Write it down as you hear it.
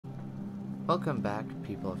Welcome back,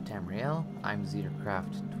 people of Tamriel. I'm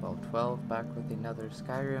Xenocraft 1212, back with another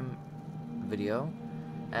Skyrim video,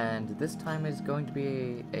 and this time is going to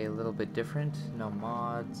be a little bit different. No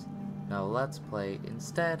mods, no let's play.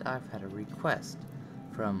 Instead, I've had a request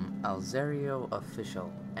from Alzerio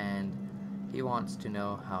Official, and he wants to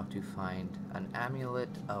know how to find an Amulet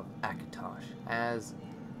of Akatosh, as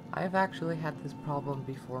I've actually had this problem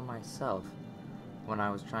before myself when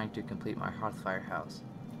I was trying to complete my Hearthfire house.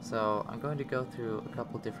 So I'm going to go through a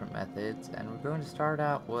couple different methods, and we're going to start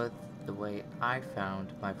out with the way I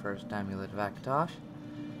found my first Amulet of Akatosh.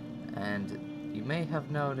 And you may have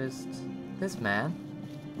noticed this man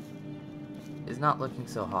is not looking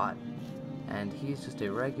so hot, and he's just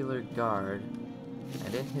a regular guard,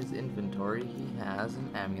 and in his inventory he has an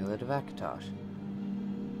Amulet of Akatosh.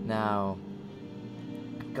 Now,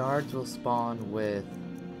 guards will spawn with,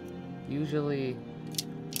 usually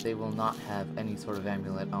they will not have any sort of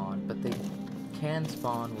amulet on, but they can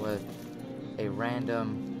spawn with a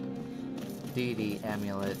random deity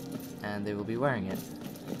amulet, and they will be wearing it.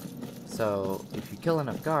 So if you kill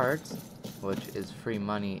enough guards, which is free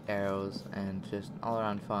money, arrows, and just all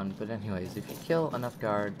around fun, but anyways, if you kill enough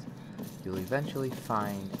guards, you'll eventually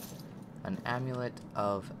find an Amulet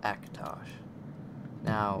of Akatosh.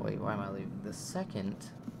 Now, wait, why am I leaving? The second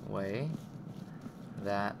way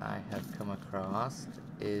that I have come across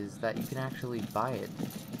is that you can actually buy it.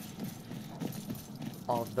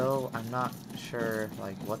 Although I'm not sure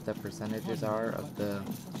like what the percentages are of the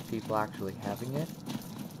people actually having it,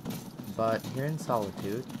 but here in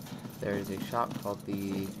Solitude there is a shop called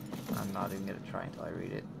the, I'm not even gonna try until I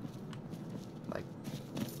read it, like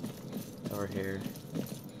over here,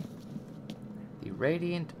 the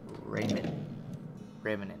Radiant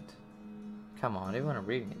Raiment. Come on, everyone I'm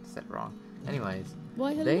reading it said wrong. Anyways,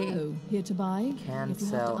 why, hello. They here to buy. can if you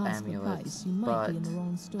sell have to ask amulets, price, you might but be in the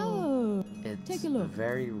wrong store. it's take a look.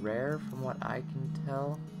 very rare from what I can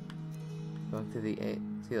tell. Going through the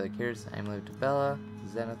see, like here's Amulet of Bella,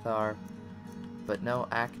 Xenocraft, but no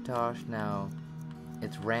Akatosh. Now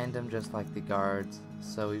it's random, just like the guards.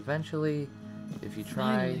 So eventually, if you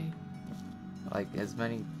try, like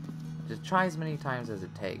just try as many times as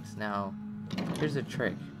it takes. Now, here's a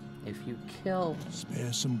trick. If you kill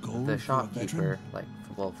spare some gold the shopkeeper, like,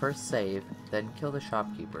 well, first save, then kill the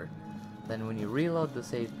shopkeeper. Then when you reload the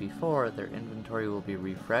save before, their inventory will be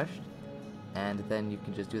refreshed, and then you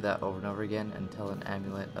can just do that over and over again until an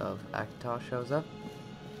Amulet of Akatosh shows up.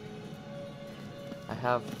 I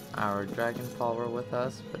have our dragon follower with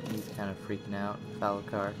us, but he's kind of freaking out,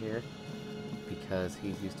 Falakar here, because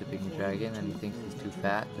he's used to being a dragon and he thinks he's too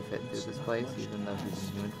fat to fit through this place, even though he's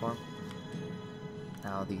in human form.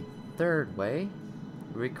 Now, the third way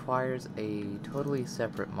requires a totally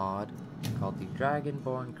separate mod called the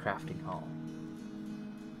Dragonborn Crafting Hall.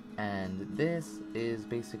 And this is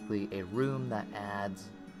basically a room that adds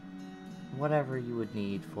whatever you would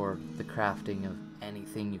need for the crafting of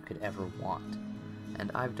anything you could ever want.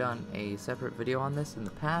 And I've done a separate video on this in the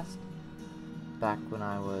past, back when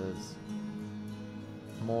I was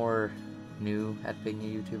more new at being a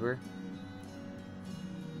YouTuber.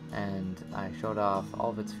 And I showed off all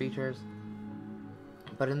of its features,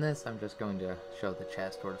 but in this I'm just going to show the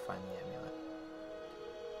chest where to find the amulet.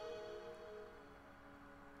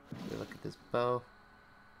 We look at this bow.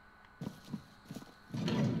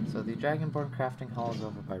 So the Dragonborn Crafting Hall is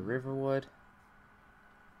over by Riverwood,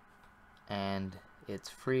 and it's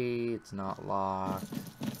free, it's not locked.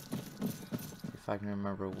 If I can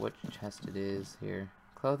remember which chest it is here.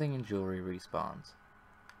 Clothing and jewelry respawns.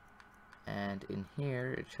 And in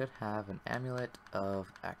here, it should have an Amulet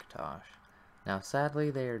of Akatosh. Now,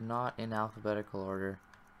 sadly, they are not in alphabetical order,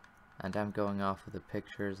 and I'm going off of the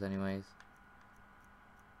pictures anyways.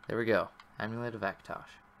 There we go. Amulet of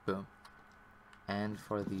Akatosh. Boom. And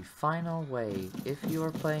for the final way, if you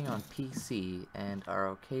are playing on PC and are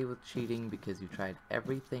okay with cheating because you've tried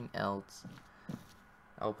everything else,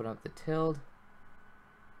 open up the tilde,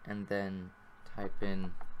 and then type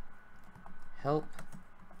in help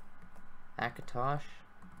Akatosh,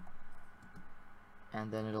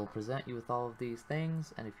 and then it'll present you with all of these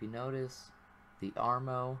things. And if you notice the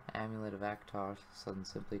Armo Amulet of Akatosh, so then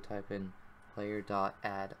simply type in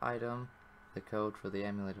player.add item, the code for the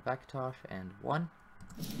Amulet of Akatosh, and 1,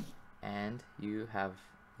 and you have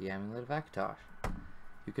the Amulet of Akatosh.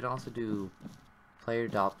 You could also do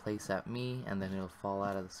player.placeAtMe, and then it'll fall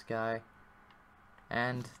out of the sky.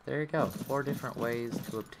 And there you go, 4 different ways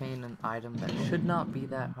to obtain an item that should not be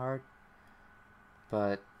that hard,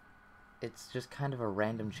 but it's just kind of a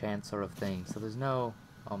random chance sort of thing. So there's no,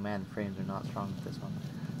 oh man, the frames are not strong with this one.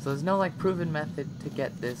 So there's no like proven method to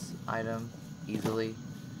get this item easily.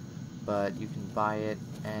 but you can buy it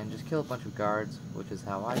and just kill a bunch of guards, which is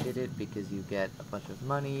how I did it, because you get a bunch of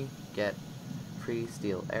money, get free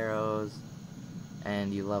steel arrows,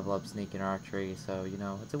 and you level up sneak and archery, so, you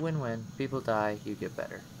know, it's a win-win. People die, you get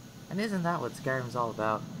better. And isn't that what Skyrim's all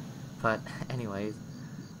about? But anyways,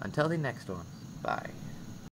 until the next one, bye.